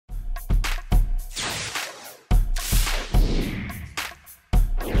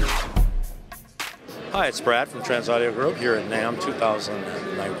Hi, it's Brad from TransAudio Group here at NAMM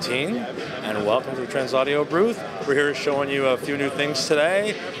 2019, and welcome to the TransAudio booth. We're here showing you a few new things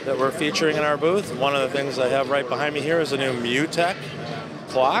today that we're featuring in our booth. One of the things I have right behind me here is a new MUTEC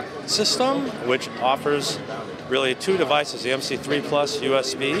clock system, which offers really two devices, the MC3 Plus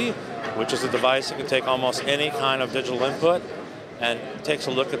USB, which is a device that can take almost any kind of digital input and takes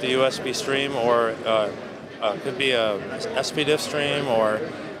a look at the USB stream, or it could be a SPDIF stream or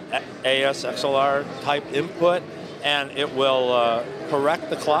ASXLR type input, and it will correct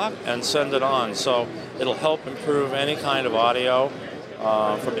the clock and send it on. So it'll help improve any kind of audio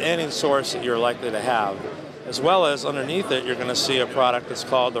from any source that you're likely to have. As well as underneath it, you're going to see a product that's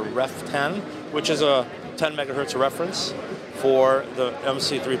called the Ref10, which is a 10 megahertz reference for the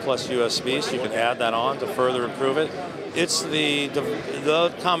MC3 Plus USB, so you can add that on to further improve it. It's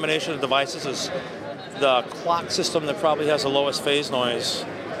the combination of devices is the clock system that probably has the lowest phase noise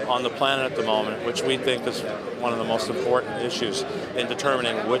on the planet at the moment, which we think is one of the most important issues in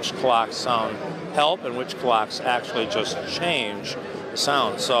determining which clocks sound help and which clocks actually just change the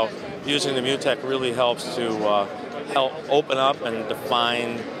sound. So using the MUTEC really helps to help open up and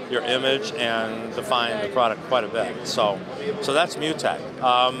define your image and define the product quite a bit. So that's MUTEC.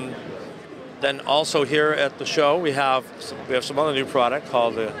 Then also here at the show we have some other new product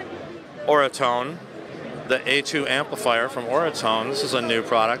called the Auratone. The A2 amplifier from Auratone. This is a new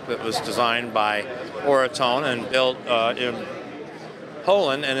product that was designed by Auratone and built in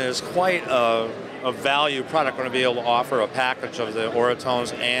Poland, and it is quite a value product. We're going to be able to offer a package of the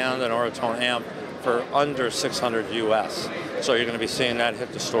Auratones and an Auratone amp for under $600 US. So you're going to be seeing that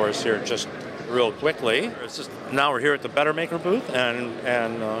hit the stores here just real quickly. Now we're here at the Bettermaker booth, and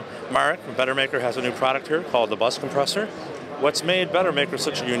Marek from Bettermaker has a new product here called the bus compressor. What's made Bettermaker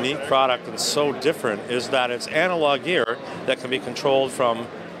such a unique product and so different is that it's analog gear that can be controlled from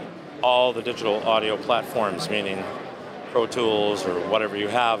all the digital audio platforms, meaning Pro Tools or whatever you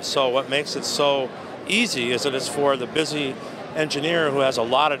have. So what makes it so easy is that it's for the busy engineer who has a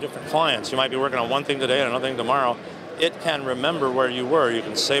lot of different clients. You might be working on one thing today and another thing tomorrow. It can remember where you were. You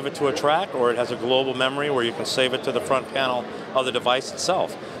can save it to a track, or it has a global memory where you can save it to the front panel of the device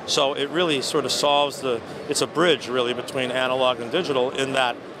itself. So it really sort of solves it's a bridge really between analog and digital, in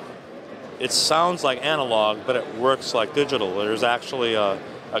that it sounds like analog, but it works like digital. There's actually a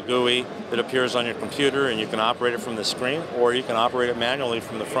GUI that appears on your computer, and you can operate it from the screen, or you can operate it manually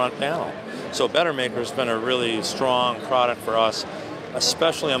from the front panel. So Bettermaker has been a really strong product for us,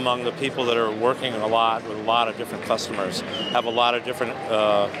 especially among the people that are working a lot with a lot of different customers, have a lot of different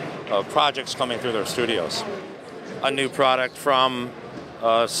projects coming through their studios. A new product from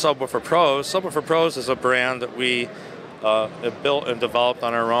Subwoofer Pros. Subwoofer Pros is a brand that we have built and developed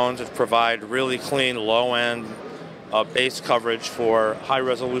on our own to provide really clean, low-end bass coverage for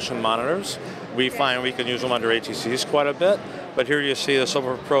high-resolution monitors. We find we can use them under ATCs quite a bit, but here you see the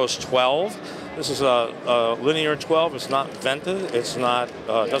Subwoofer Pros 12. This is a linear 12. It's not vented. It's not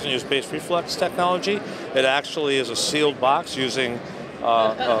doesn't use bass reflex technology. It actually is a sealed box using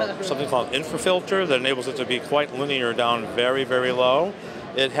something called infrafilter that enables it to be quite linear down very, very low.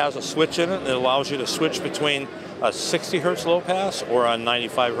 It has a switch in it that allows you to switch between a 60 hertz low pass or a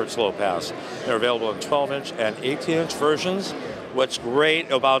 95 hertz low pass. They're available in 12-inch and 18-inch versions. What's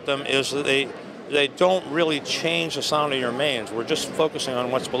great about them is that they don't really change the sound of your mains. We're just focusing on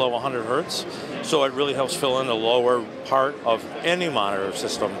what's below 100 hertz, so it really helps fill in the lower part of any monitor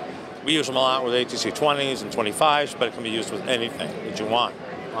system. We use them a lot with ATC 20s and 25s, but it can be used with anything that you want.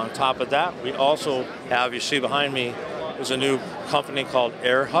 On top of that, we also have, you see behind me, is a new company called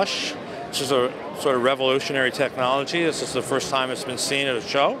AirHush. This is a sort of revolutionary technology. This is the first time it's been seen at a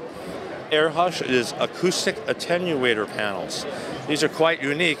show. AirHush is acoustic attenuator panels. These are quite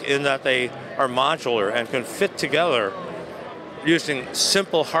unique in that they are modular and can fit together using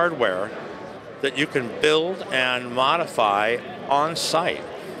simple hardware that you can build and modify on site.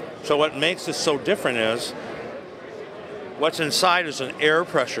 So what makes this so different is what's inside is an air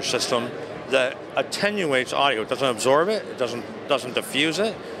pressure system that attenuates audio. It doesn't absorb it, it doesn't diffuse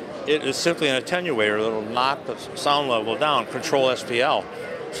it. It is simply an attenuator that will knock the sound level down, control SPL.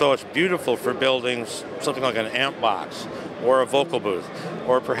 So it's beautiful for building something like an amp box or a vocal booth,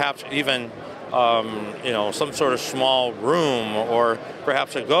 or perhaps even some sort of small room, or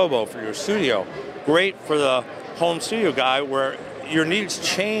perhaps a gobo for your studio. Great for the home studio guy where your needs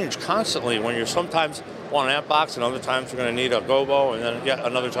change constantly, when you sometimes want an amp box and other times you're going to need a gobo, and then yet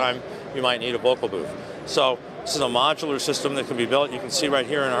another time you might need a vocal booth. So this is a modular system that can be built. You can see right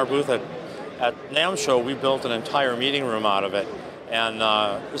here in our booth at NAMM show, we built an entire meeting room out of it. And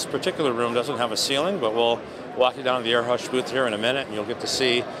this particular room doesn't have a ceiling, but we'll walk you down to the AirHush booth here in a minute, and you'll get to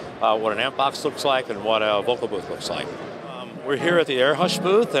see what an amp box looks like and what a vocal booth looks like. We're here at the AirHush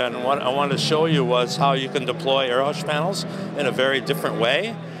booth, and what I wanted to show you was how you can deploy AirHush panels in a very different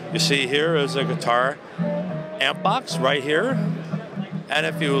way. You see here is a guitar amp box right here, and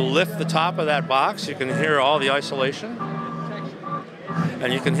if you lift the top of that box, you can hear all the isolation,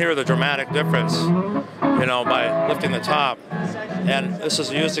 and you can hear the dramatic difference, you know, by lifting the top. And this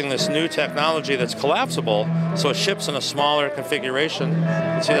is using this new technology that's collapsible, so it ships in a smaller configuration. You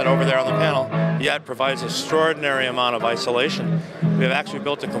can see that over there on the panel, yet provides extraordinary amount of isolation. We have actually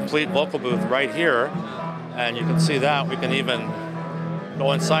built a complete vocal booth right here, and you can see that. We can even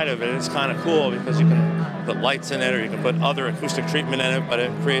go inside of it. It's kind of cool because you can put lights in it, or you can put other acoustic treatment in it, but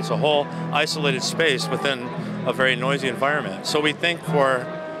it creates a whole isolated space within a very noisy environment. So we think for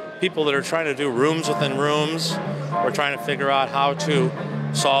people that are trying to do rooms within rooms, we're trying to figure out how to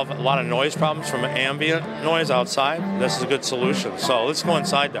solve a lot of noise problems from ambient noise outside. This is a good solution. So let's go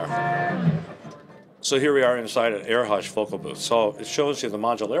inside there. So here we are inside an AirHush vocal booth. So it shows you the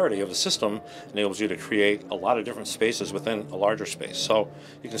modularity of the system, enables you to create a lot of different spaces within a larger space. So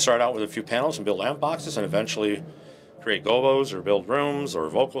you can start out with a few panels and build amp boxes, and eventually create gobos or build rooms or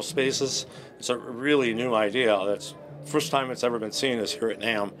vocal spaces. It's a really new idea. That's the first time it's ever been seen is here at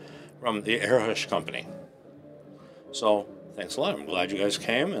NAMM from the AirHush company. So thanks a lot. I'm glad you guys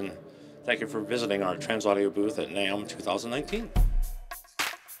came, and thank you for visiting our TransAudio booth at NAMM 2019.